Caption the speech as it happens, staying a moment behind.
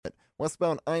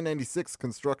Westbound I-96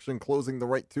 construction closing the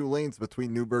right two lanes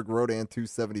between Newburgh Road and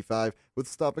 275 with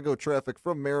stop-and-go traffic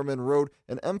from Merriman Road,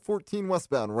 and M14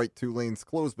 westbound right two lanes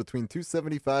closed between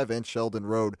 275 and Sheldon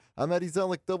Road. I'm Eddie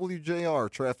Zellick, WJR,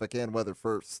 traffic and weather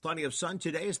first. Plenty of sun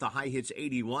today as the high hits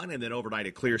 81, and then overnight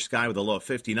a clear sky with a low of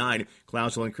 59.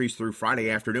 Clouds will increase through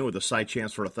Friday afternoon with a slight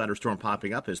chance for a thunderstorm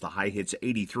popping up as the high hits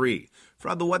 83.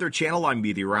 From the Weather Channel, I'm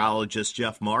meteorologist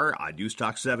Jeff Marr on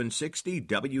Newstalk 760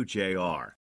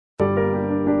 WJR.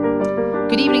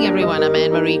 Good evening, everyone. I'm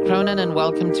Anne-Marie Cronin, and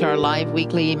welcome to our live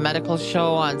weekly medical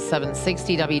show on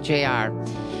 760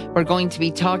 WJR. We're going to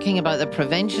be talking about the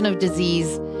prevention of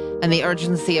disease and the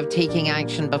urgency of taking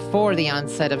action before the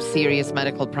onset of serious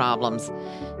medical problems.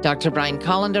 Dr. Brian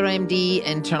Kolender, MD,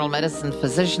 internal medicine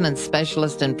physician and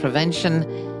specialist in prevention,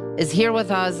 is here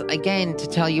with us again to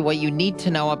tell you what you need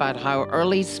to know about how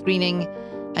early screening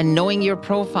and knowing your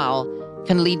profile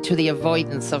can lead to the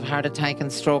avoidance of heart attack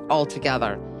and stroke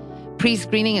altogether.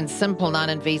 Pre-screening and simple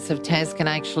non-invasive tests can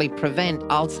actually prevent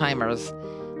Alzheimer's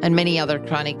and many other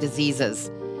chronic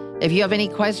diseases. If you have any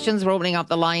questions, we're opening up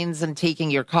the lines and taking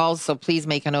your calls, so please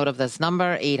make a note of this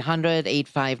number,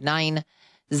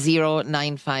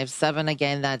 800-859-0957.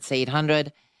 Again, that's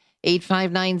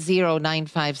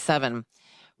 800-859-0957.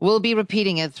 We'll be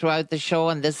repeating it throughout the show,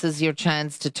 and this is your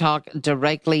chance to talk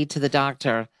directly to the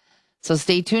doctor. So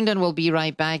stay tuned, and we'll be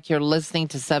right back. You're listening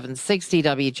to 760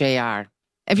 WJR.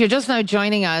 If you're just now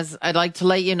joining us, I'd like to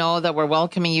let you know that we're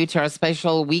welcoming you to our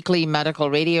special weekly medical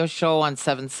radio show on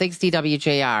 760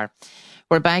 WJR.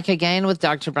 We're back again with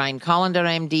Dr. Brian Kolender,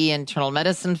 MD, internal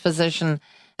medicine physician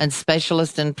and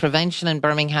specialist in prevention in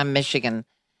Birmingham, Michigan.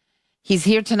 He's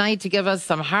here tonight to give us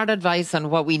some hard advice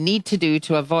on what we need to do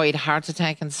to avoid heart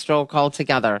attack and stroke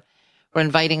altogether. We're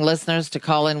inviting listeners to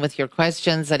call in with your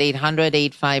questions at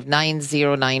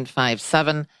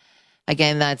 800-859-0957.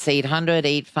 Again, that's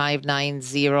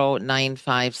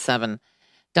 800-859-0957.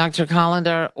 Dr.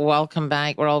 Kolender, welcome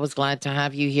back. We're always glad to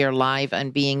have you here live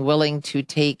and being willing to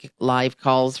take live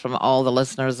calls from all the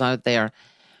listeners out there.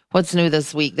 What's new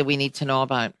this week that we need to know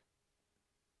about?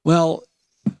 Well,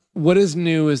 what is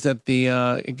new is that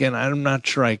again, I'm not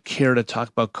sure I care to talk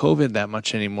about COVID that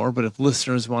much anymore, but if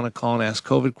listeners want to call and ask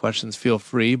COVID questions, feel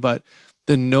free. But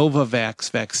the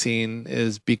Novavax vaccine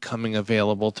is becoming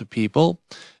available to people.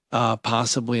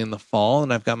 Possibly in the fall.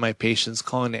 And I've got my patients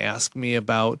calling to ask me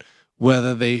about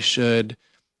whether they should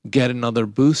get another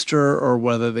booster or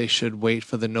whether they should wait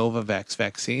for the Novavax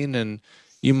vaccine. And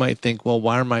you might think, well,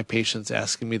 why are my patients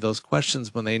asking me those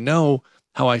questions when they know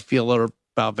how I feel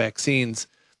about vaccines?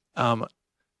 I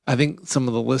think some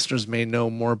of the listeners may know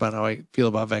more about how I feel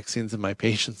about vaccines than my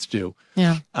patients do.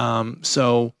 Yeah.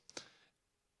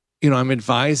 I'm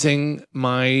advising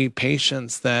my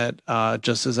patients that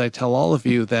just as I tell all of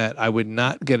you that I would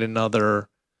not get another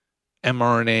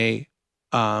mRNA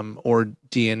or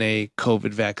DNA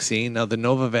COVID vaccine. Now, the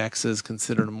Novavax is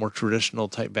considered a more traditional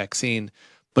type vaccine,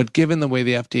 but given the way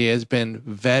the FDA has been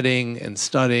vetting and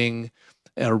studying,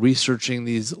 researching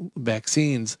these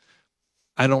vaccines,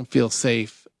 I don't feel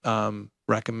safe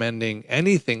recommending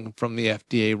anything from the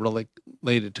FDA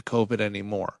related to COVID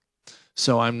anymore.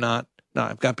 So I'm not. Now,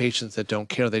 I've got patients that don't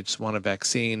care. They just want a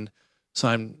vaccine. So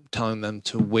I'm telling them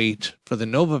to wait for the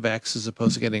Novavax as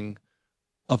opposed to getting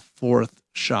a fourth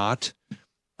shot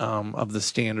of the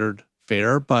standard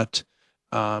fare. But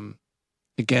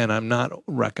again, I'm not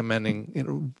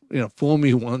recommending, fool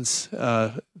me once,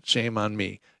 shame on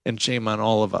me and shame on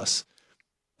all of us.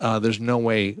 There's no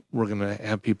way we're going to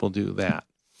have people do that.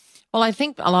 Well, I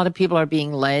think a lot of people are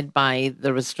being led by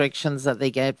the restrictions that they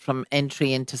get from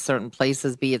entry into certain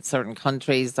places, be it certain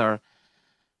countries or,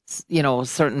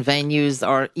 certain venues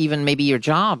or even maybe your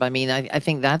job. I mean, I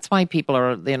think that's why people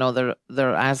are,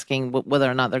 they're asking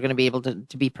whether or not they're going to be able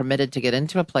to be permitted to get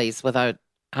into a place without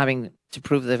having to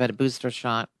prove they've had a booster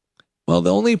shot. Well,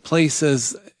 the only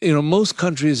places, most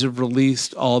countries have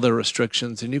released all their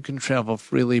restrictions and you can travel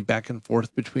freely back and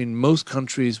forth between most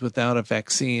countries without a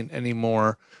vaccine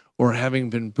anymore, or having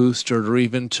been boosted, or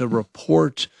even to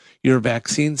report your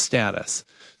vaccine status.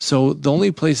 So the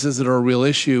only places that are a real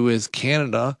issue is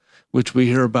Canada, which we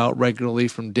hear about regularly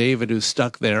from David, who's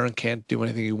stuck there and can't do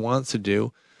anything he wants to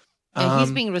do. Yeah,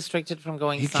 he's being restricted from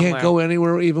going somewhere. He can't go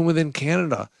anywhere, even within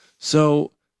Canada.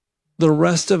 So the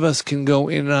rest of us can go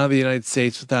in and out of the United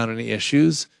States without any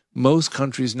issues. Most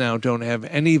countries now don't have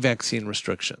any vaccine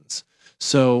restrictions.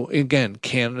 So again,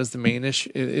 Canada is the main issue.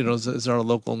 Is our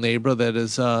local neighbor that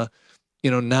is,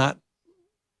 not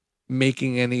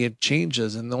making any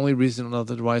changes. And the only reason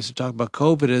otherwise to talk about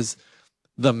COVID is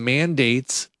the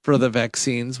mandates for the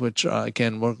vaccines, which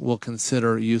again we'll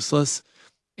consider useless,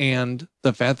 and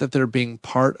the fact that they're being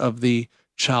part of the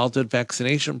childhood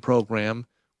vaccination program,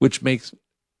 which makes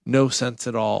no sense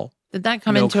at all. Did that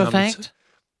come into effect?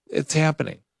 It's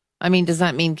happening. I mean, does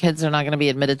that mean kids are not going to be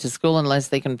admitted to school unless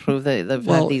they can prove that they've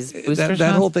had these booster shots?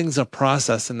 That whole thing's a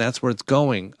process, and that's where it's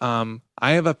going.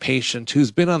 I have a patient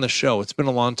who's been on the show. It's been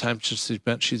a long time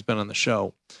since she's been on the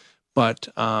show, but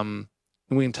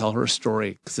we can tell her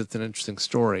story because it's an interesting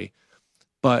story.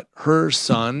 But her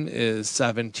son is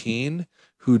 17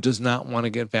 who does not want to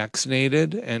get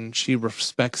vaccinated, and she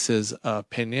respects his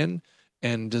opinion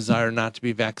and desire not to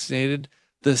be vaccinated.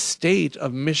 The state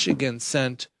of Michigan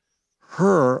sent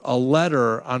her a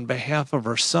letter on behalf of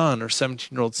her son, her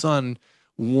 17-year-old son,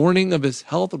 warning of his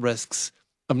health risks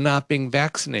of not being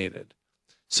vaccinated.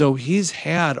 So he's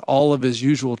had all of his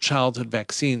usual childhood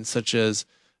vaccines, such as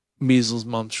measles,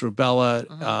 mumps,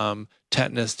 rubella,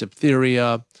 tetanus,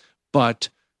 diphtheria, but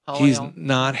he's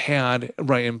not had,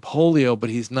 and polio, but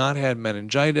he's not had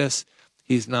meningitis.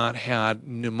 He's not had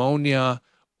pneumonia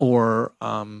or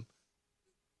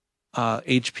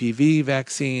HPV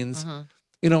vaccines,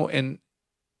 and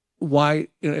why,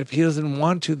 if he doesn't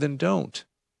want to, then don't.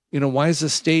 Why is the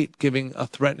state giving a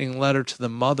threatening letter to the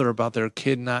mother about their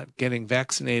kid not getting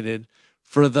vaccinated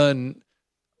for I'm going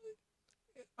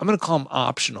to call them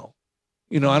optional.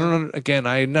 I don't know. Again,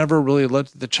 I never really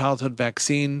looked at the childhood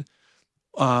vaccine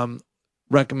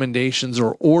recommendations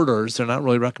or orders. They're not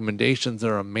really recommendations.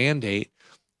 They're a mandate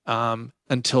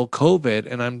until COVID.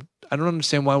 And I don't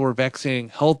understand why we're vaccinating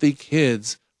healthy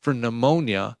kids for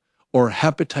pneumonia or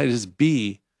hepatitis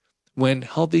B when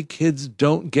healthy kids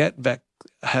don't get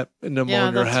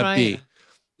pneumonia or hep B.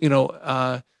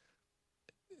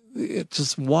 It's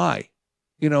just why.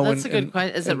 That's a good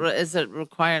question. Is it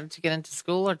required to get into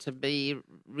school or to be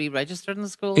re-registered in the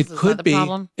schools? It could be.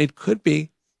 Problem? It could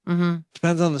be.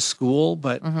 Depends on the school,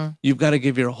 but you've got to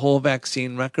give your whole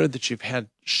vaccine record that you've had,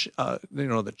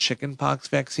 the chickenpox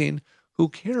vaccine. Who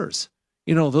cares?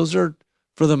 Those are,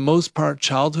 for the most part,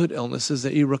 childhood illnesses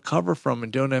that you recover from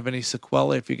and don't have any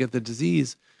sequelae if you get the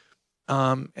disease.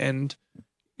 And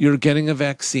you're getting a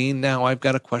vaccine. Now I've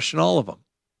got to question all of them.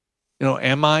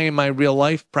 Am I in my real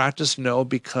life practice? No,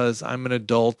 because I'm an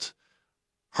adult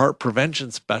heart prevention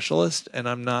specialist and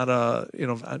I'm not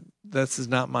this is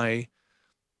not where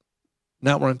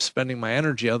I'm spending my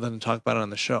energy other than talk about it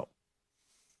on the show.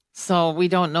 So we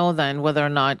don't know then whether or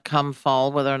not come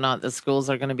fall, whether or not the schools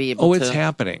are going to be able to. Oh, it's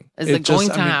happening. Is it going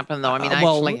to happen though?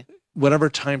 Actually. Whatever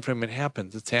time frame it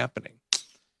happens, it's happening.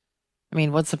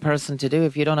 What's a person to do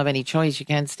if you don't have any choice? You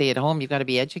can't stay at home. You've got to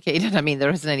be educated. There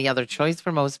isn't any other choice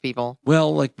for most people.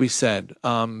 Well, like we said,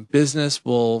 business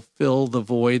will fill the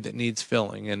void that needs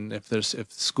filling. And if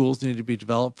schools need to be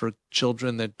developed for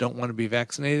children that don't want to be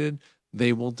vaccinated,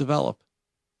 they will develop.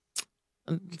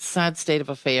 Sad state of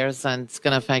affairs, and it's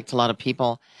going to affect a lot of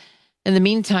people. In the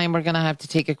meantime, we're going to have to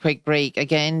take a quick break.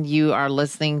 Again, you are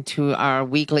listening to our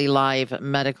weekly live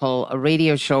medical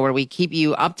radio show where we keep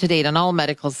you up to date on all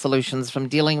medical solutions from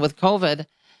dealing with COVID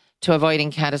to avoiding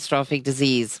catastrophic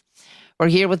disease. We're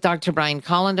here with Dr. Brian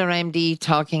Kolender, MD,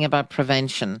 talking about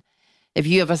prevention. If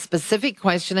you have a specific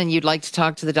question and you'd like to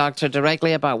talk to the doctor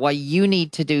directly about what you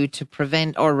need to do to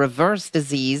prevent or reverse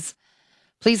disease,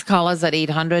 please call us at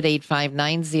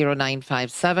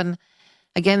 800-859-0957.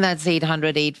 Again, that's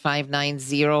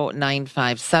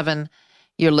 800-859-0957.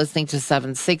 You're listening to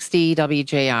 760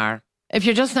 WJR. If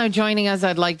you're just now joining us,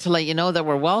 I'd like to let you know that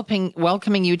we're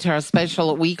welcoming you to our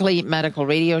special weekly medical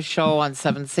radio show on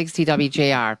 760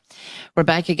 WJR. We're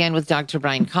back again with Dr.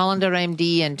 Brian Kolender,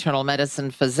 MD, internal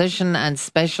medicine physician and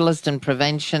specialist in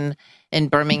prevention in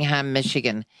Birmingham,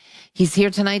 Michigan. He's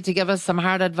here tonight to give us some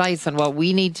hard advice on what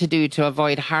we need to do to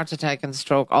avoid heart attack and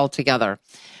stroke altogether.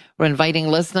 We're inviting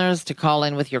listeners to call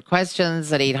in with your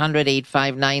questions at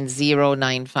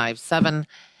 800-859-0957.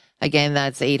 Again,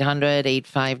 that's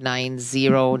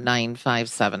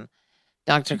 800-859-0957.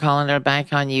 Dr. Kolender,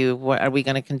 back on you. Are we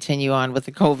going to continue on with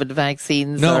the COVID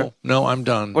vaccines? No, I'm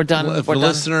done. We're done. If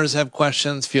listeners have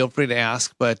questions, feel free to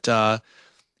ask. But, I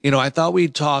thought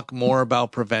we'd talk more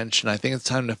about prevention. I think it's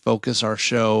time to focus our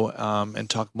show and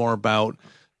talk more about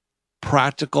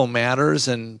practical matters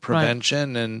and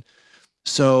prevention. Right. And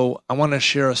so I want to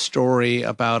share a story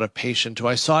about a patient who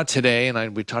I saw today,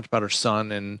 and we talked about her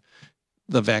son and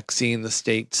the vaccine, the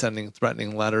state sending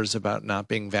threatening letters about not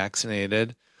being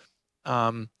vaccinated.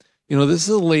 This is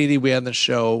a lady we had on the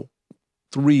show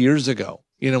 3 years ago,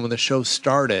 when the show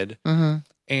started,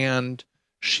 and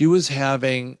she was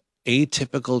having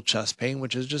atypical chest pain,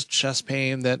 which is just chest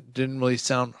pain that didn't really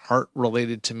sound heart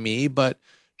related to me, but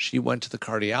she went to the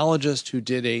cardiologist who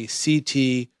did a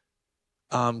CT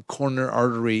coronary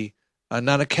artery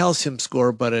not a calcium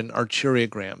score, but an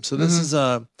arteriogram. So this is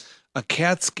a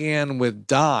CAT scan with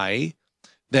dye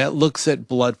that looks at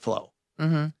blood flow.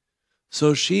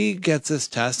 So she gets this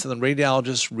test, and the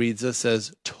radiologist reads this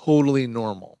as totally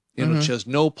normal. She has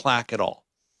no plaque at all.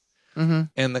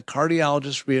 And the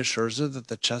cardiologist reassures her that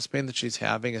the chest pain that she's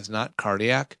having is not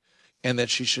cardiac and that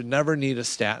she should never need a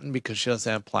statin because she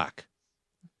doesn't have plaque.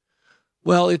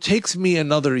 Well, it takes me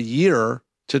another year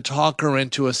to talk her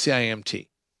into a CIMT,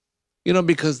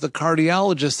 because the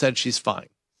cardiologist said she's fine.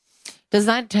 Does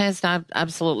that test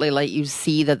absolutely let you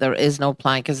see that there is no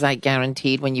plaque? Is that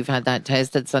guaranteed when you've had that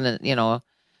test? It's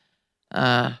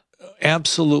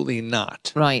Absolutely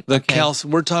not. Right. The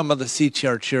calcium, we're talking about the CT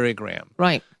arteriogram.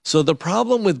 Right. So the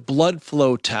problem with blood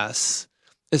flow tests,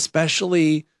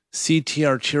 especially CT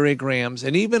arteriograms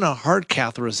and even a heart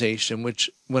catheterization, which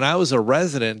when I was a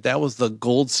resident, that was the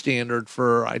gold standard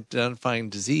for identifying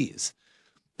disease.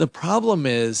 The problem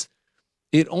is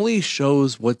it only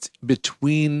shows what's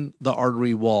between the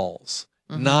artery walls,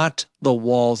 not the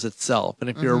walls itself. And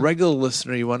if you're a regular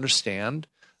listener, you understand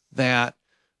that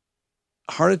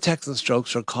heart attacks and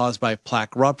strokes are caused by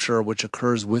plaque rupture, which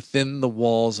occurs within the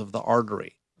walls of the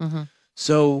artery.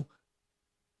 So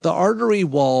the artery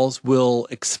walls will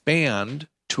expand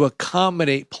to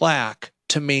accommodate plaque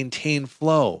to maintain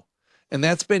flow. And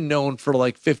that's been known for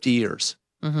like 50 years.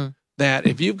 That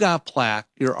if you've got plaque,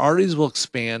 your arteries will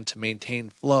expand to maintain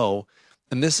flow.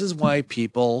 And this is why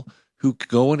people who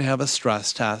go and have a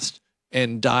stress test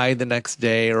and die the next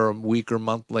day or a week or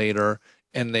month later,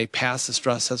 and they pass the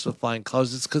stress test with flying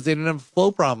colors, it's because they didn't have a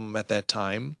flow problem at that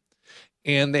time.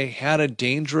 And they had a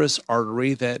dangerous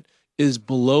artery that is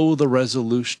below the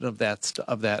resolution of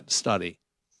that study.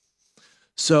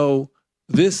 So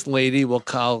this lady, we'll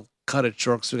cut it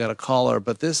short because we got to call her,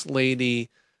 but this lady,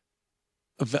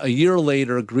 a year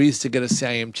later, agrees to get a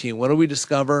CIMT. And what do we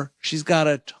discover? She's got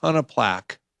a ton of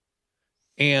plaque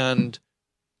and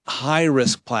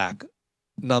high-risk plaque,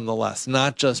 nonetheless,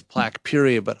 not just plaque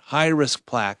period, but high-risk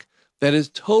plaque that is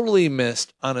totally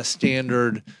missed on a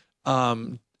standard.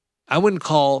 I wouldn't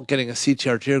call getting a CT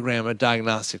arteriogram a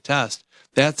diagnostic test.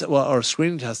 Or a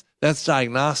screening test. That's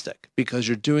diagnostic because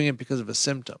you're doing it because of a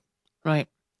symptom. Right.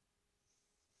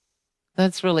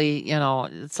 That's really,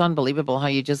 it's unbelievable how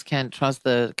you just can't trust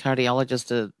the cardiologist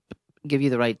to give you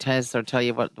the right tests or tell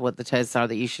you what the tests are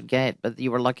that you should get. But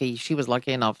you were lucky. She was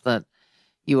lucky enough that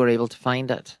you were able to find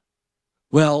it.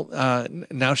 Well,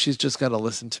 now she's just got to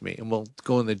listen to me, and we'll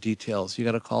go in the details. You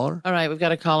got a caller? All right, we've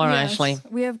got a caller, yes, Ashley.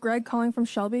 We have Greg calling from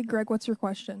Shelby. Greg, what's your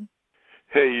question?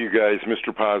 Hey, you guys,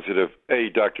 Mr. Positive. Hey,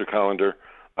 Dr. Kolender.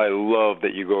 I love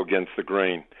that you go against the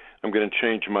grain. I'm going to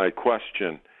change my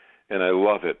question, and I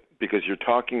love it because you're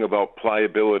talking about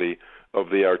pliability of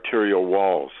the arterial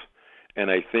walls,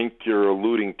 and I think you're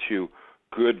alluding to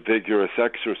good, vigorous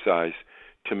exercise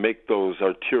to make those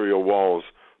arterial walls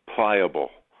pliable.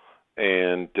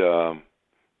 And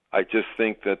I just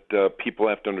think that people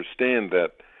have to understand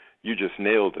that you just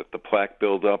nailed it. The plaque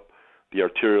buildup, the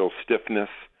arterial stiffness,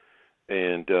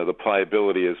 and the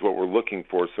pliability is what we're looking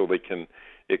for so they can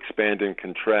expand and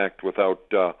contract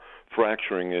without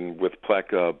fracturing and with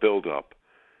plaque buildup.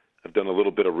 I've done a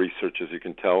little bit of research, as you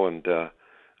can tell, and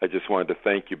I just wanted to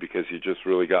thank you because you just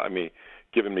really got me,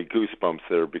 giving me goosebumps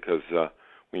there because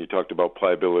when you talked about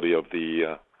pliability of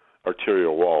the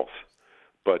arterial walls.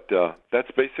 But that's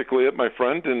basically it, my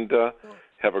friend, and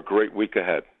have a great week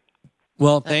ahead.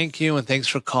 Well, thank you, and thanks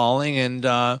for calling. And,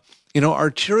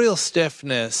 arterial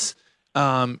stiffness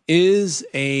is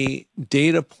a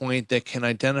data point that can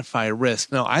identify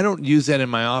risk. Now, I don't use that in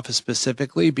my office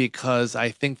specifically because I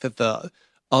think that the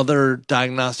other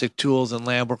diagnostic tools and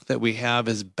lab work that we have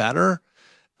is better.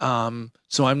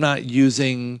 So I'm not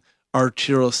using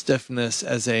arterial stiffness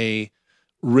as a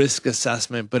risk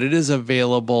assessment, but it is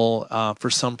available for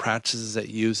some practices that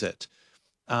use it.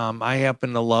 I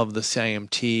happen to love the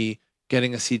CIMT,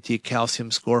 getting a CT calcium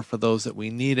score for those that we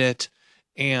need it,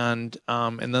 and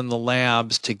then the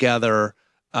labs together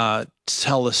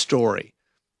tell a story.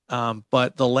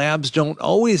 But the labs don't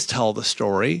always tell the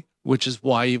story, which is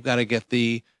why you've got to get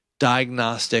the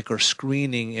diagnostic or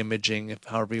screening imaging, if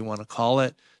however you want to call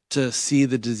it, to see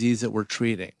the disease that we're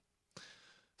treating.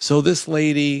 So this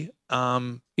lady,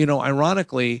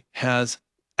 ironically, has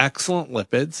excellent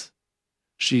lipids.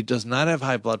 She does not have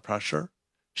high blood pressure.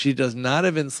 She does not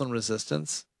have insulin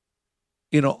resistance.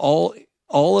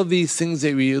 All of these things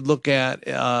that we look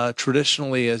at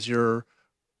traditionally as your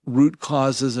root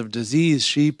causes of disease,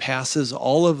 she passes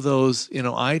all of those,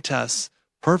 eye tests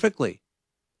perfectly.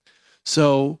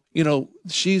 So,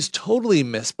 she's totally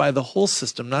missed by the whole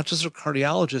system, not just her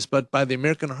cardiologist, but by the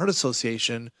American Heart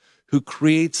Association, who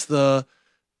creates the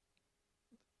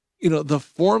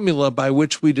formula by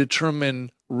which we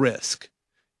determine risk.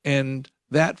 And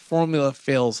that formula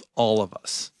fails all of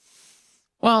us.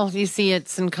 Well, you see,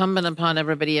 it's incumbent upon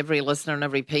everybody, every listener and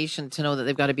every patient to know that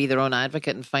they've got to be their own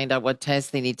advocate and find out what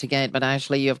tests they need to get. But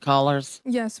Ashley, you have callers?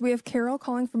 Yes, we have Carol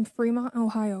calling from Fremont,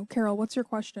 Ohio. Carol, what's your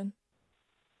question?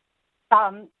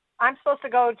 I'm supposed to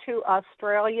go to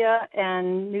Australia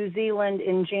and New Zealand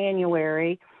in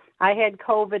January. I had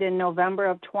COVID in November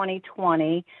of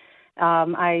 2020.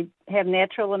 I have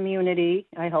natural immunity,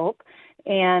 I hope,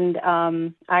 and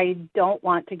I don't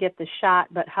want to get the shot,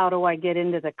 but how do I get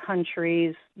into the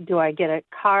countries? Do I get a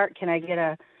card? Can I get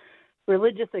a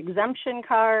religious exemption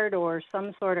card or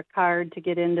some sort of card to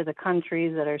get into the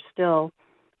countries that are still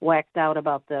whacked out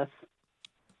about this?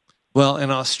 Well,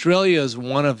 and Australia is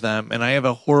one of them, and I have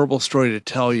a horrible story to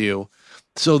tell you.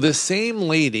 So this same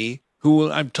lady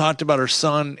who I've talked about her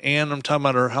son and I'm talking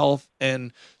about her health,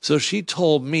 and so she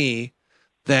told me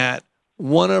that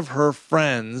one of her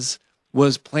friends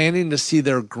was planning to see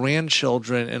their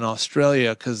grandchildren in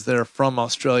Australia because they're from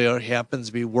Australia, he happens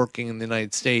to be working in the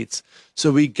United States.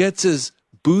 So he gets his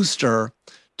booster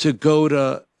to go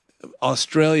to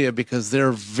Australia because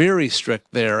they're very strict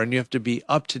there and you have to be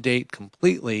up to date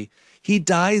completely. He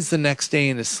dies the next day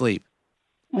in his sleep.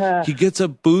 He gets a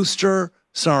booster.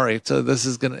 So he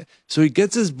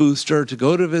gets his booster to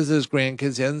go to visit his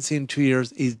grandkids. He hasn't seen in 2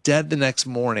 years. He's dead the next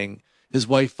morning. His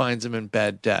wife finds him in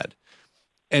bed dead.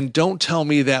 And don't tell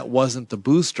me that wasn't the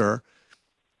booster.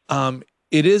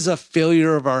 It is a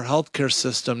failure of our healthcare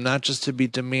system, not just to be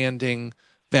demanding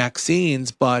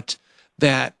vaccines, but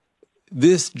that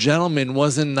this gentleman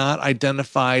wasn't not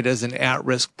identified as an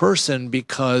at-risk person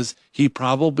because he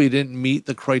probably didn't meet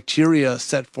the criteria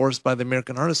set forth by the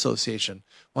American Heart Association.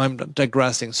 Well, I'm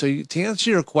digressing. So to answer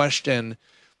your question,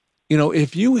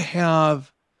 if you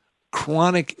have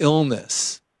chronic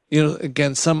illness,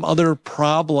 again, some other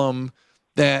problem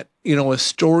that, a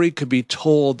story could be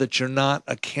told that you're not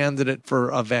a candidate for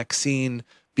a vaccine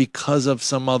because of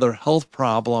some other health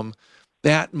problem,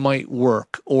 that might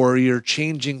work. Or you're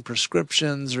changing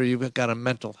prescriptions, or you've got a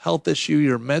mental health issue,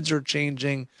 your meds are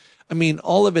changing. I mean,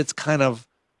 all of it's kind of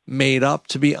made up,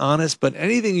 to be honest, but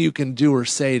anything you can do or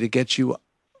say to get you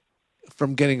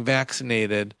from getting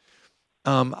vaccinated,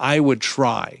 I would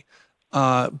try.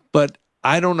 But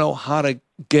I don't know how to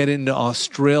get into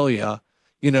Australia,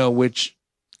 which...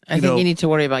 I think you need to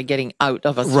worry about getting out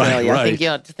of Australia. Right. I think you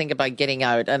ought to think about getting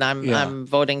out, and I'm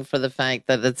voting for the fact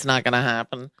that it's not going to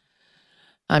happen.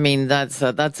 I mean, that's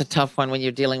a tough one when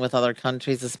you're dealing with other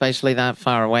countries, especially that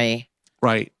far away.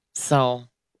 Right. So,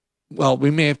 well, we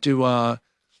may have to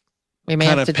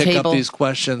pick up these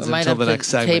questions until the next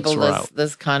segments are out.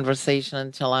 This conversation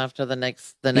until after the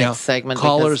next segment.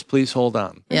 Callers, please hold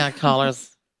on. Yeah, callers.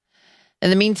 In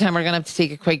the meantime, we're going to have to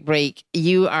take a quick break.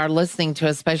 You are listening to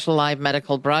a special live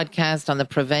medical broadcast on the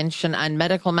prevention and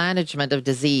medical management of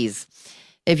disease.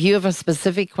 If you have a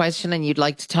specific question and you'd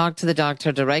like to talk to the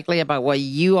doctor directly about what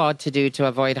you ought to do to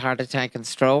avoid heart attack and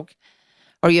stroke,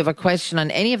 or you have a question on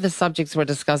any of the subjects we're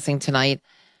discussing tonight,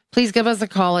 please give us a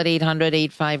call at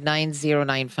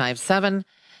 800-859-0957.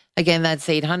 Again, that's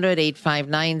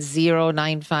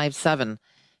 800-859-0957.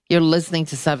 You're listening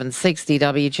to 760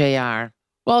 WJR.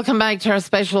 Welcome back to our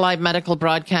special live medical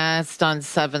broadcast on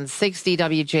 760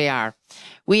 WJR.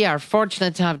 We are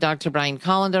fortunate to have Dr. Brian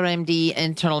Kolender, MD,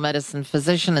 internal medicine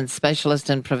physician and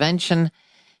specialist in prevention,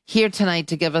 here tonight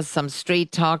to give us some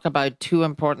straight talk about two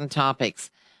important topics,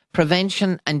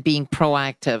 prevention and being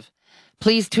proactive.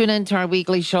 Please tune in to our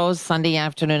weekly shows Sunday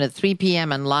afternoon at 3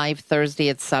 p.m. and live Thursday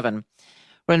at 7.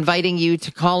 We're inviting you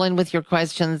to call in with your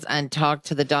questions and talk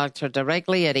to the doctor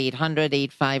directly at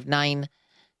 800-859-0957.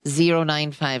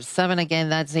 Again,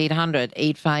 that's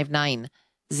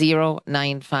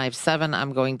 800-859-0957.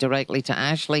 I'm going directly to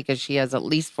Ashley because she has at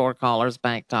least 4 callers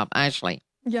backed up. Ashley.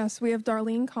 Yes, we have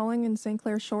Darlene calling in St.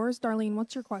 Clair Shores. Darlene,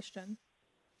 what's your question?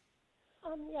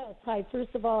 Yes. Hi.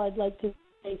 First of all, I'd like to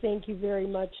say thank you very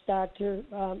much, Doctor,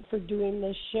 for doing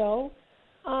this show.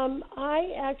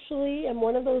 I actually am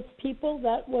one of those people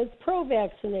that was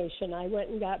pro-vaccination. I went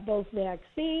and got both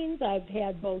vaccines. I've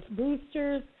had both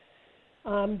boosters.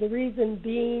 The reason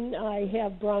being I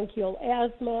have bronchial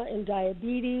asthma and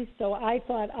diabetes, so I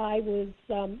thought I was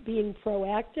being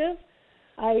proactive.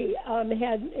 I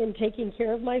had, in taking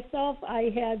care of myself,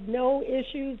 I had no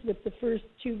issues with the first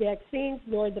 2 vaccines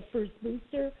nor the first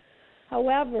booster.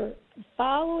 However,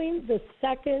 following the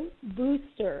second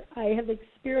booster, I have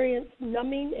experienced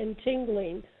numbing and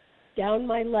tingling down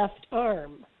my left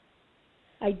arm.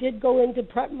 I did go into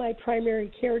my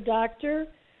primary care doctor.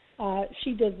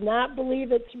 She does not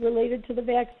believe it's related to the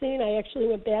vaccine. I actually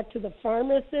went back to the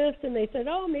pharmacist, and they said,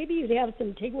 oh, maybe you'd have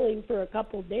some tingling for a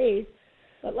couple days.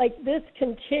 But, like, this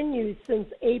continues since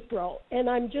April, and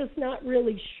I'm just not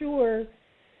really sure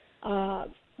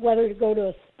whether to go to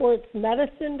a sports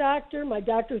medicine doctor. My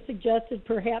doctor suggested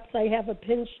perhaps I have a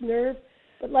pinched nerve.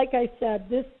 But like I said,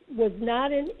 this was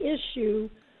not an issue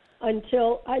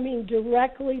until,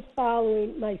 directly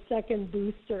following my second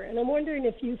booster. And I'm wondering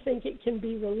if you think it can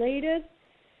be related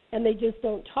and they just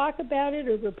don't talk about it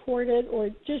or report it, or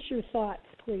just your thoughts,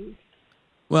 please.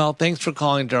 Well, thanks for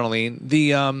calling,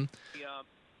 Darlene.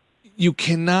 You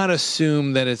cannot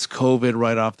assume that it's COVID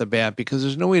right off the bat because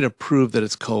there's no way to prove that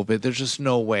it's COVID. There's just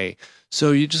no way.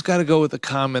 So you just got to go with the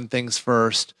common things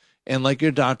first. And like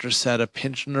your doctor said, a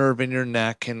pinched nerve in your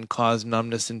neck can cause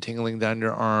numbness and tingling down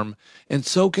your arm. And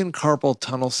so can carpal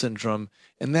tunnel syndrome.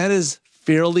 And that is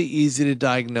fairly easy to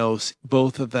diagnose,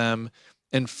 both of them,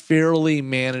 and fairly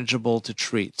manageable to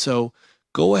treat. So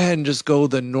go ahead and just go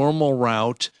the normal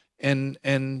route and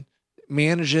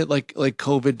manage it like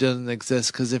COVID doesn't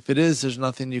exist, because if it is, there's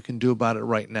nothing you can do about it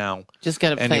right now. Just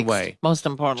get it fixed. Most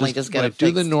importantly, just get it fixed.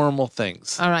 Do the normal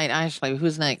things. All right, Ashley,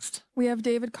 who's next? We have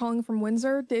David calling from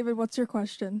Windsor. David, what's your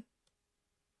question?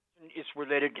 It's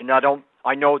related, and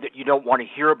I know that you don't want to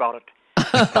hear about it.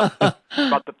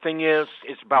 But the thing is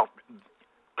about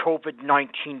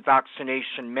COVID-19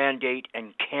 vaccination mandate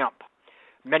and camp.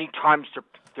 Many times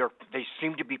they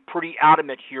seem to be pretty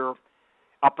adamant here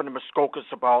up in the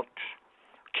Muskokas about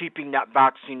keeping that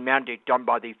vaccine mandate done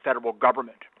by the federal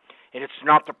government. And it's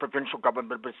not the provincial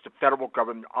government, but it's the federal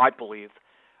government, I believe,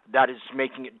 that is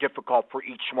making it difficult for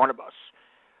each one of us,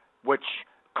 which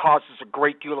causes a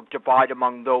great deal of divide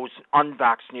among those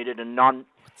unvaccinated and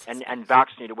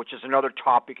vaccinated, which is another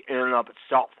topic in and of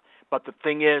itself. But the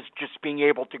thing is, just being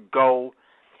able to go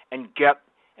and get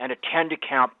and attend a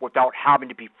camp without having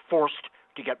to be forced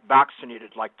to get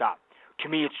vaccinated like that. To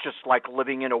me, it's just like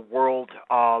living in a world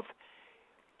of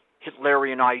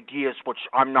Hitlerian ideas, which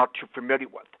I'm not too familiar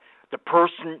with. The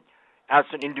person, as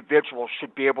an individual,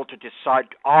 should be able to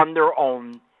decide on their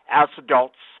own, as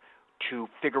adults, to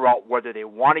figure out whether they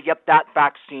want to get that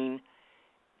vaccine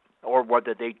or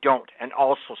whether they don't, and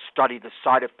also study the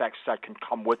side effects that can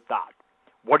come with that.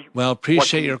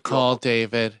 Appreciate your call,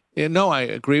 David. No, I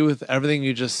agree with everything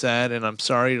you just said, and I'm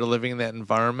sorry you're living in that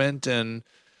environment, and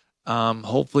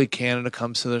hopefully Canada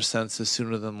comes to their senses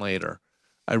sooner than later.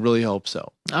 I really hope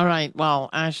so. All right. Well,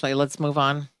 Ashley, let's move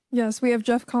on. Yes, we have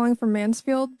Jeff calling from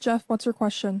Mansfield. Jeff, what's your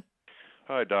question?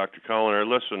 Hi, Dr. Kolender.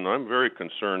 Listen, I'm very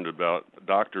concerned about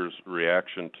doctors'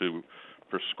 reaction to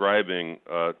prescribing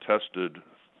tested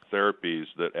therapies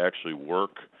that actually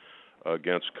work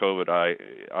against COVID.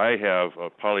 I have a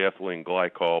polyethylene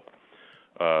glycol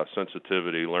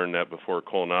sensitivity, learned that before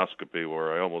colonoscopy,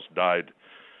 where I almost died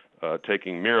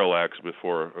taking Miralax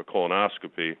before a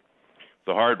colonoscopy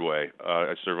the hard way.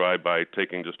 I survived by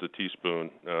taking just a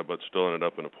teaspoon, but still ended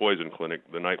up in a poison clinic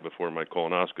the night before my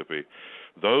colonoscopy.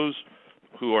 Those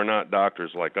who are not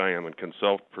doctors like I am and can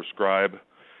self-prescribe,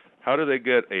 how do they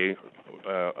get a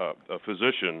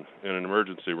physician in an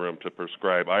emergency room to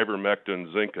prescribe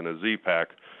ivermectin, zinc, and a Z-Pack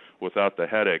without the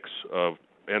headaches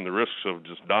and the risks of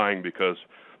just dying because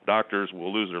doctors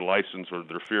will lose their license or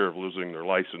their fear of losing their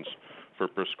license for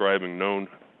prescribing known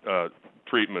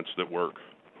treatments that work?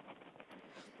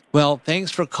 Well,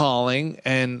 thanks for calling.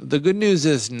 And the good news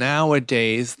is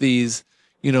nowadays these,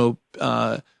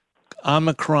 Omicron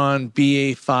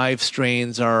BA.5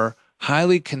 strains are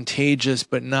highly contagious,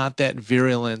 but not that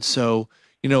virulent. So,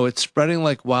 it's spreading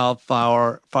like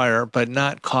wildfire, but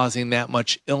not causing that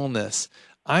much illness.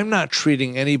 I'm not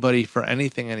treating anybody for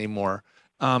anything anymore.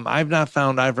 I've not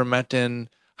found ivermectin,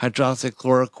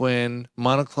 hydroxychloroquine,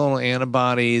 monoclonal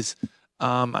antibodies.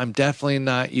 I'm definitely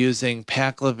not using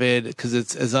Paxlovid because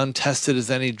it's as untested as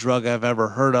any drug I've ever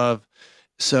heard of.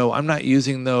 So I'm not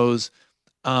using those.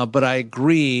 But I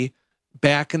agree,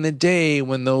 back in the day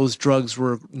when those drugs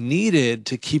were needed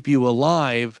to keep you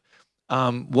alive,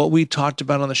 what we talked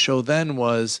about on the show then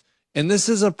was, and this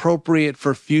is appropriate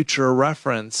for future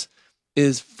reference,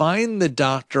 is find the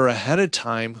doctor ahead of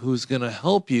time who's going to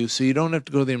help you so you don't have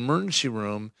to go to the emergency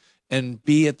room and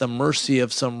be at the mercy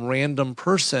of some random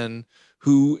person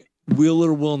who will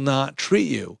or will not treat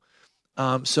you.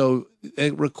 So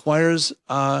it requires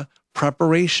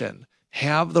preparation.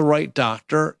 Have the right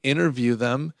doctor, interview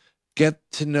them, get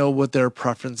to know what their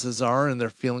preferences are and their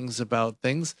feelings about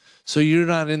things, so you're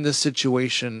not in this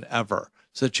situation ever,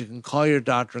 so that you can call your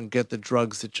doctor and get the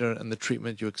drugs and the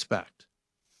treatment you expect.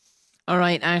 All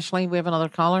right, Ashley, we have another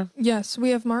caller? Yes,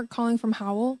 we have Mark calling from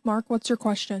Howell. Mark, what's your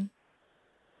question?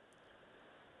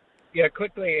 Yeah,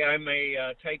 quickly, I'm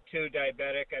a type 2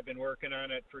 diabetic. I've been working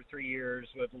on it for 3 years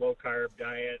with low-carb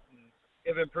diet, and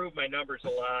have improved my numbers a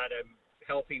lot. I'm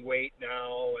healthy weight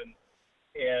now,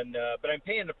 but I'm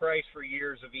paying the price for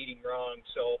years of eating wrong.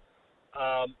 So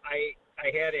I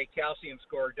had a calcium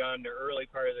score done the early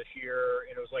part of this year,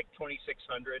 and it was like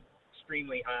 2,600,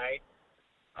 extremely high.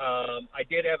 I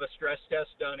did have a stress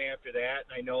test done after that,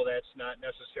 and I know that's not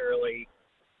necessarily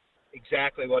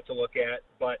exactly what to look at,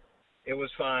 but it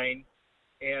was fine.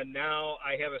 And now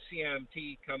I have a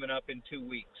CMT coming up in 2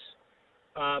 weeks.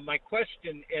 My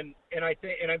question, and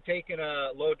I'm taking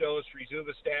a low dose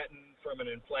rosuvastatin from an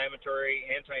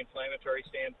anti-inflammatory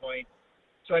standpoint.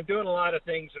 So I'm doing a lot of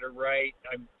things that are right.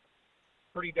 I'm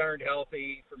pretty darned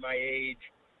healthy for my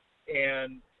age.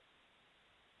 And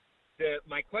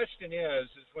my question is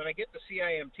when I get the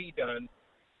CIMT done,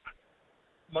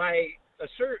 my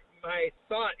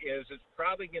thought is it's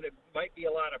probably might be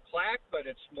a lot of plaque, but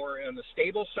it's more on the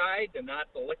stable side and not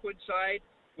the liquid side.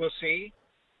 We'll see.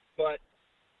 But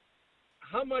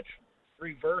how much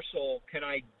reversal can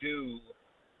I do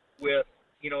with,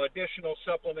 additional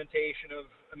supplementation of,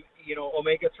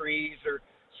 omega-3s or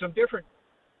some different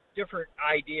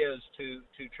ideas to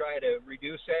try to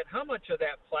reduce that? How much of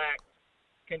that plaque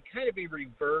can kind of be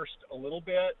reversed a little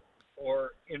bit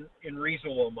or in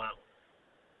reasonable amount?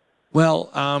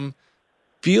 Well,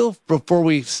 before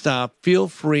we stop, feel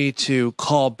free to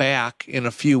call back in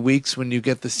a few weeks when you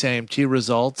get the CIMT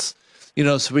results,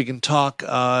 so we can talk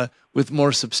with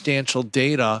more substantial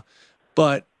data.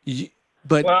 But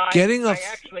getting I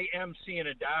actually am seeing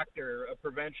a doctor, a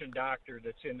prevention doctor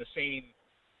that's in the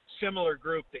similar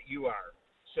group that you are.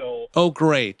 So. Oh,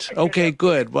 great. Okay,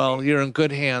 good. Well, you're in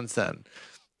good hands then.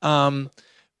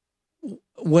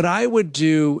 What I would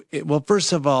do,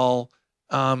 first of all,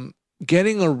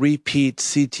 getting a repeat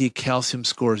CT calcium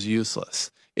score is useless.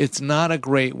 It's not a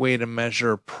great way to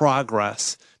measure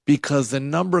progress because the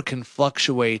number can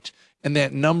fluctuate and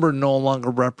that number no longer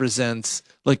represents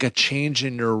like a change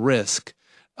in your risk.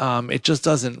 It just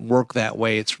doesn't work that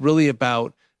way. It's really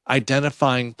about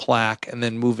identifying plaque and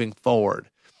then moving forward.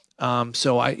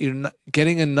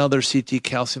 Getting another CT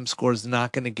calcium score is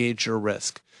not going to gauge your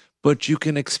risk, but you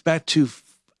can expect to,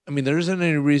 there isn't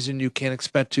any reason you can't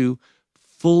expect to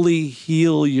fully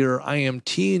heal your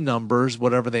IMT numbers,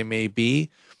 whatever they may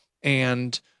be,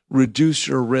 and reduce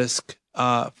your risk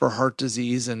for heart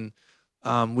disease. And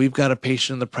we've got a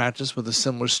patient in the practice with a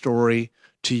similar story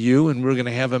to you, and we're going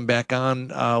to have him back on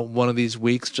one of these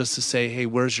weeks just to say, hey,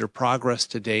 where's your progress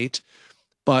to date?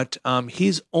 But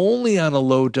he's only on a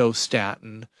low-dose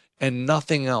statin and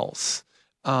nothing else.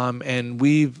 And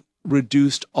we've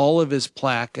reduced all of his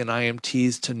plaque and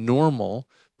IMTs to normal,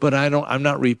 but I'm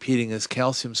not repeating his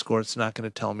calcium score. It's not going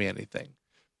to tell me anything.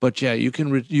 But yeah, you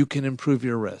can improve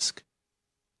your risk.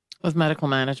 With medical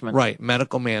management. Right,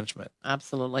 medical management.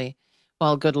 Absolutely.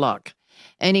 Well, good luck.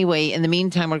 Anyway, in the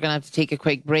meantime, we're going to have to take a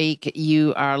quick break.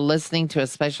 You are listening to a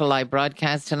special live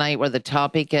broadcast tonight where the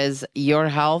topic is your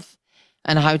health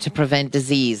and how to prevent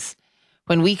disease.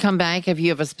 When we come back, if you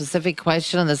have a specific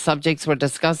question on the subjects we're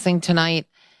discussing tonight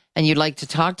and you'd like to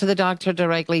talk to the doctor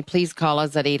directly, please call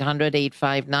us at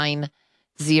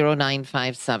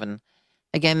 800-859-0957.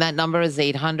 Again, that number is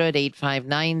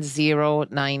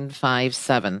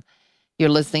 800-859-0957. You're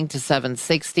listening to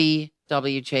 760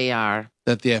 WJR.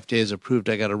 That the FDA has approved,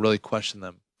 I got to really question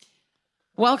them.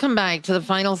 Welcome back to the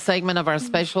final segment of our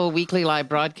special weekly live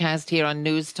broadcast here on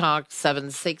News Talk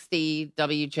 760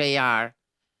 WJR.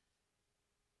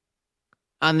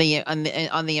 On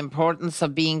the importance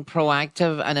of being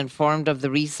proactive and informed of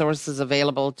the resources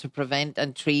available to prevent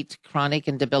and treat chronic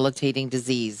and debilitating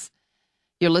disease.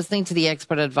 You're listening to the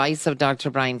expert advice of Dr.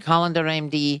 Brian Kolender,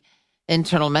 MD,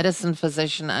 internal medicine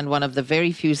physician and one of the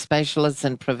very few specialists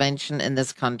in prevention in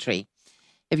this country.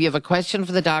 If you have a question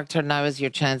for the doctor, now is your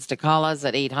chance to call us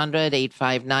at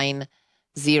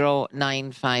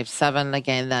 800-859-0957.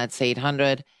 Again, that's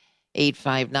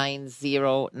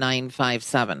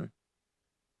 800-859-0957.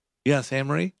 Yes,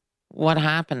 Anne-Marie? What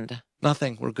happened?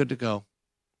 Nothing. We're good to go.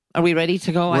 Are we ready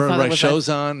to go? I thought right, show's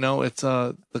on. No, it's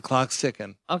the clock's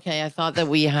ticking. Okay, I thought that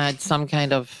we had some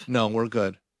kind of... No, we're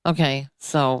good. Okay,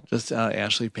 so... Just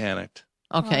Ashley panicked.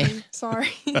 Okay. Sorry.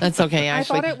 That's okay,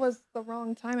 Ashley. I thought it was the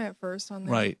wrong time at first on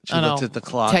there. Right. She looked at the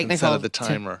clock instead of the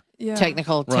timer.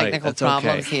 Technical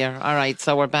problems here. All right,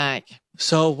 so we're back.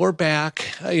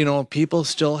 People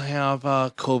still have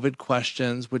COVID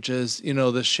questions, which is,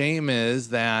 the shame is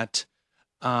that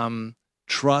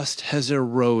trust has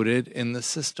eroded in the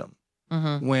system.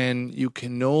 Mm-hmm. When you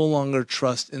can no longer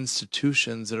trust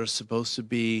institutions that are supposed to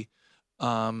be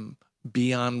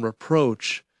beyond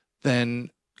reproach, then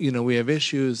we have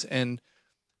issues. And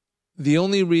the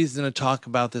only reason to talk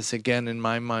about this again in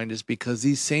my mind is because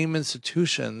these same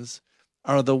institutions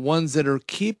are the ones that are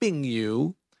keeping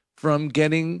you from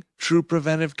getting true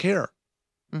preventive care.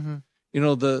 Mm-hmm.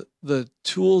 The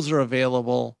tools are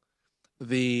available,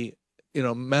 the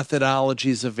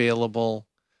methodologies available.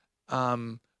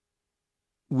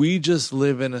 We just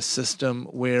live in a system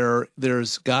where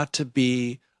there's got to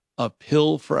be a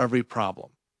pill for every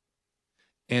problem.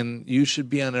 And you should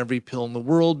be on every pill in the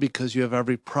world because you have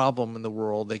every problem in the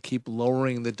world. They keep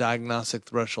lowering the diagnostic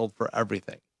threshold for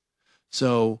everything.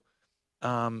 So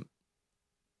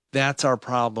that's our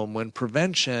problem. When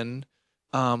prevention,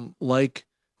 like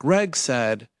Greg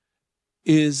said,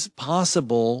 is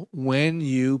possible when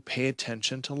you pay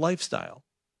attention to lifestyle.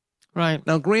 Right.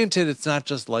 Now, granted, it's not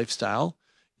just lifestyle.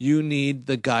 You need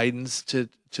the guidance to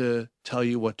tell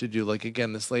you what to do. Like,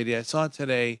 again, this lady I saw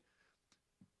today,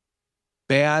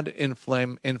 bad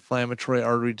inflammatory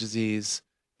artery disease,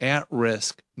 at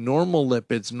risk, normal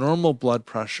lipids, normal blood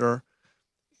pressure,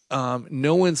 no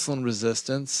insulin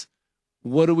resistance.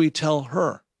 What do we tell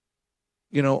her?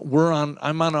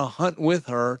 I'm on a hunt with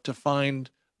her to find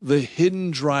the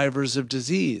hidden drivers of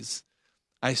disease.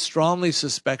 I strongly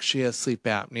suspect she has sleep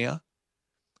apnea.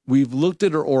 We've looked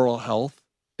at her oral health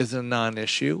as a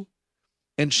non-issue,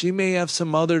 and she may have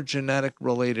some other genetic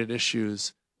related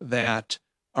issues that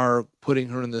are putting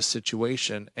her in this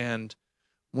situation. And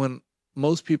when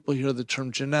most people hear the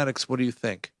term genetics, what do you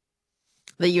think?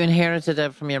 That you inherited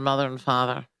it from your mother and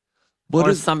father,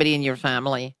 somebody in your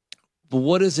family. But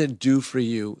what does it do for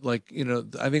you? Like,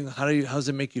 I think, how does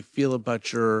it make you feel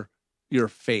about your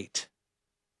fate?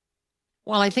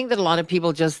 Well, I think that a lot of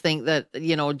people just think that,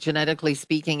 genetically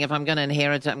speaking, if I'm going to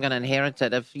inherit it, I'm going to inherit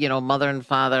it. If, mother and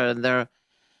father and their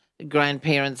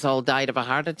grandparents all died of a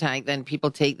heart attack, then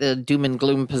people take the doom and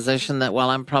gloom position that, well,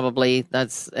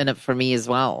 that's in it for me as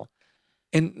well.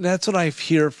 And that's what I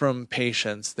hear from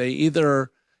patients. They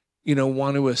either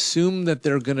want to assume that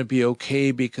they're going to be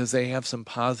okay because they have some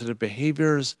positive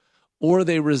behaviors, or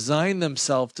they resign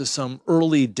themselves to some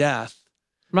early death,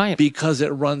 right? Because it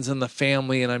runs in the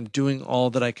family and I'm doing all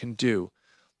that I can do.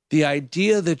 The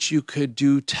idea that you could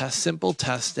do simple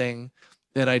testing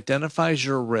that identifies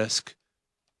your risk,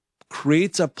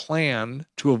 creates a plan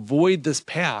to avoid this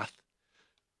path,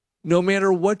 no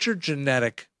matter what your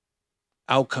genetic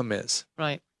outcome is.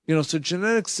 Right. So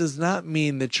genetics does not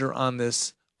mean that you're on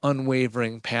this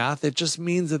unwavering path. It just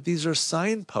means that these are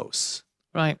signposts.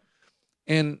 Right.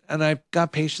 And I've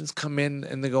got patients come in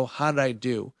and they go, how did I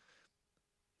do?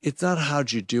 It's not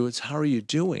how'd you do, it's how are you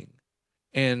doing?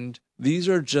 And these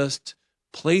are just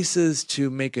places to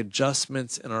make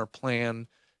adjustments in our plan,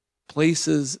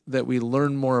 places that we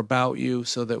learn more about you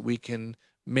so that we can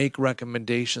make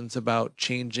recommendations about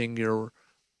changing your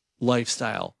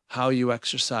lifestyle, how you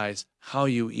exercise, how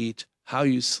you eat, how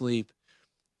you sleep,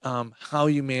 how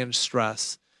you manage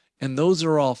stress. And those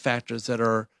are all factors that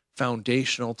are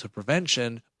foundational to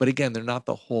prevention. But again, they're not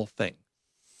the whole thing.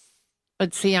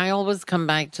 But see, I always come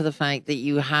back to the fact that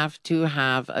you have to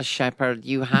have a shepherd.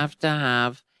 You have to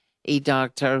have a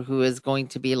doctor who is going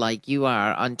to be like you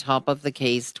are, on top of the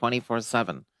case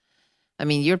 24/7. I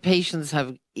mean, your patients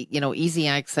have, easy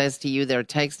access to you. They're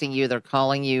texting you, they're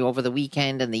calling you over the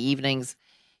weekend and the evenings.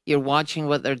 You're watching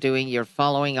what they're doing. You're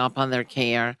following up on their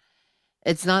care.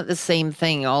 It's not the same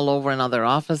thing all over in other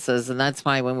offices. And that's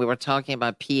why when we were talking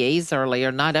about PAs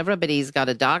earlier, not everybody's got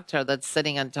a doctor that's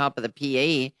sitting on top of the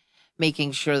PA,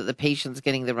 making sure that the patient's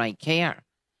getting the right care.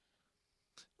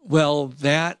 Well,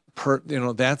 that's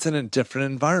in a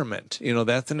different environment.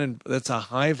 That's a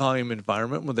high volume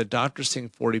environment where the doctor's seeing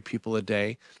 40 people a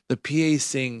day, the PA's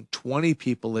seeing 20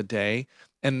 people a day,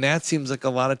 and that seems like a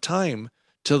lot of time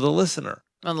to the listener.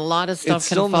 And a lot of stuff it's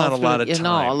still not a lot of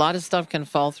time. A lot of stuff can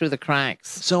fall through the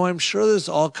cracks. So I'm sure there's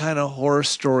all kind of horror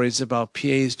stories about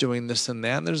PAs doing this and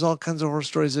that, and there's all kinds of horror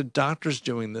stories of doctors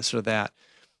doing this or that,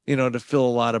 to fill a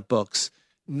lot of books.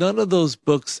 None of those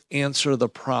books answer the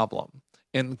problem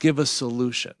and give a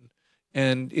solution.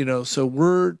 And, so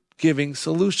we're giving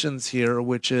solutions here,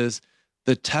 which is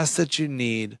the tests that you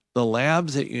need, the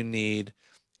labs that you need,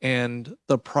 and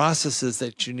the processes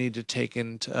that you need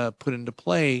to put into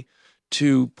play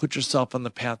to put yourself on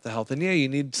the path to health. And yeah, you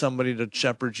need somebody to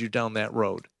shepherd you down that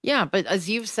road. Yeah, but as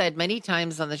you've said many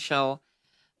times on the show,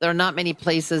 there are not many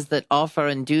places that offer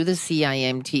and do the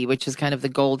CIMT, which is kind of the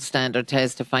gold standard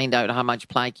test to find out how much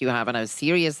plaque you have and how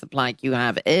serious the plaque you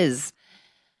have is.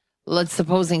 Let's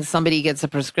supposing somebody gets a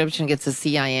prescription, gets a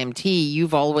CIMT,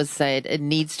 you've always said it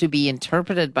needs to be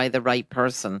interpreted by the right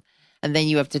person. And then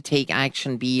you have to take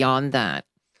action beyond that.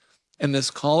 And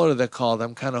this caller that called,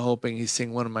 I'm kind of hoping he's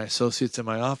seeing one of my associates in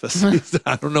my office.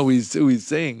 I don't know who he's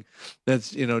seeing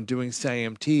that's, doing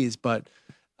CIMTs, but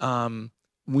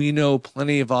we know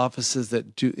plenty of offices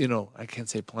that do, I can't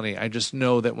say plenty. I just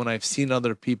know that when I've seen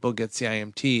other people get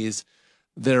CIMTs,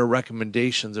 their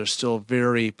recommendations are still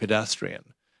very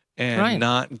pedestrian and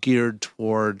not geared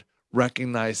toward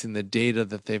recognizing the data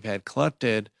that they've had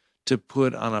collected to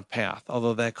put on a path.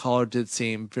 Although that caller did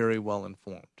seem very well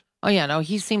informed. Oh, yeah, no,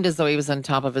 he seemed as though he was on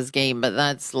top of his game, but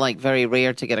that's like very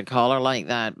rare to get a caller like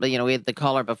that. But, we had the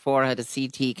caller before had a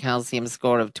CT calcium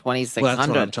score of 2,600. Well, that's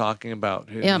what I'm talking about.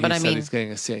 Yeah, but I mean, he's getting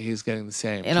the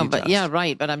same. But yeah,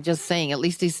 right. But I'm just saying, at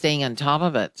least he's staying on top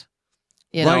of it.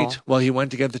 Right. Well, he went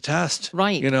to get the test.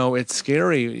 Right. It's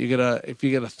scary. If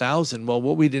you get 1,000. Well,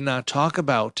 what we did not talk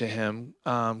about to him,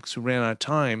 because we ran out of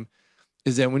time,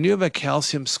 is that when you have a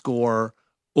calcium score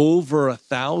over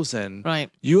 1,000, right,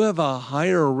 you have a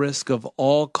higher risk of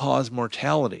all-cause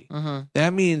mortality. Mm-hmm.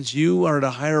 That means you are at a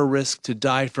higher risk to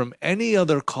die from any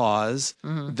other cause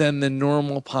mm-hmm. than the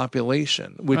normal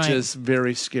population, which is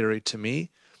very scary to me.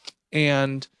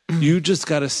 And you just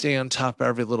got to stay on top of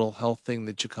every little health thing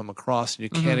that you come across, and you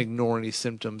can't ignore any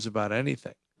symptoms about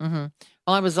anything. Mm-hmm.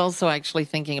 Well, I was also actually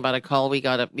thinking about a call we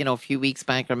got a few weeks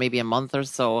back, or maybe a month or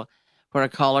so, where a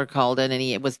caller called in and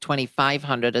it was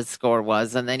 2,500 his score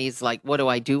was. And then he's like, what do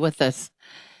I do with this?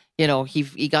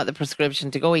 He got the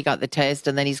prescription to go, he got the test,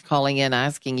 and then he's calling in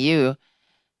asking you.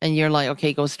 And you're like,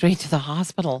 okay, go straight to the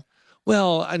hospital.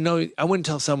 Well, I know I wouldn't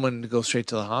tell someone to go straight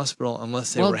to the hospital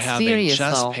unless they were having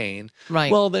chest pain.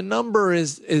 Right. Well, the number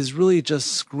is really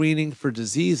just screening for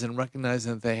disease and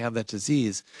recognizing that they have that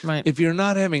disease. Right. If you're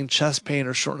not having chest pain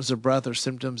or shortness of breath or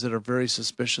symptoms that are very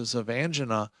suspicious of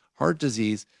angina, heart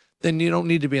disease, then you don't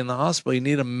need to be in the hospital. You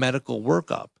need a medical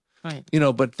workup. Right.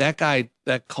 But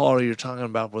that caller you're talking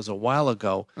about was a while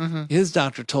ago. Mm-hmm. His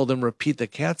doctor told him repeat the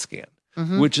CAT scan,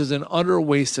 which is an utter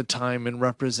waste of time and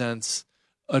represents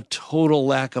a total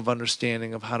lack of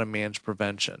understanding of how to manage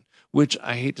prevention, which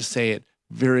I hate to say it,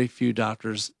 very few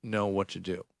doctors know what to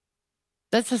do.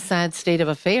 That's a sad state of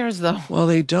affairs, though. Well,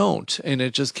 they don't, and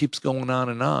it just keeps going on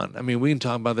and on. I mean, we can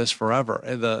talk about this forever.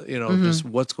 Just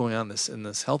what's going on in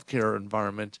this healthcare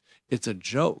environment. It's a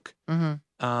joke.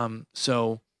 Mm-hmm.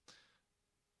 So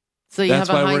you that's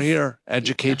have why we're here.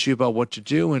 Educate you about what to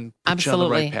do and put you on the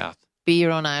right path. Be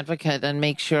your own advocate and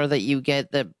make sure that you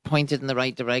get pointed in the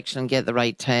right direction and get the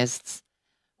right tests.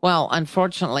 Well,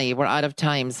 unfortunately, we're out of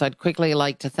time, so I'd quickly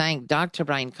like to thank Dr.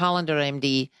 Brian Kolender,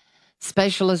 MD,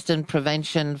 specialist in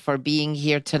prevention, for being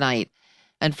here tonight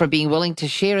and for being willing to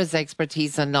share his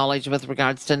expertise and knowledge with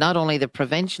regards to not only the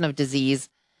prevention of disease,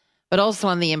 but also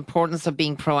on the importance of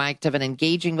being proactive and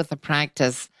engaging with a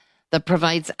practice that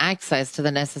provides access to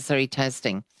the necessary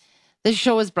testing. This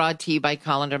show is brought to you by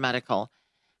Kolender Medical.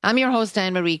 I'm your host,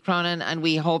 Anne-Marie Cronin, and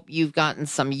we hope you've gotten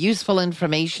some useful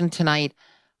information tonight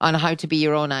on how to be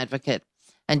your own advocate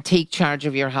and take charge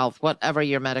of your health, whatever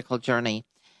your medical journey.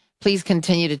 Please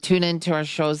continue to tune in to our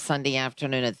shows Sunday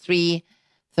afternoon at 3,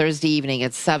 Thursday evening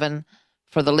at 7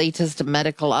 for the latest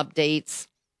medical updates.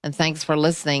 And thanks for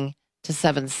listening to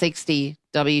 760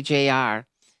 WJR.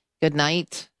 Good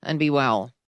night and be well.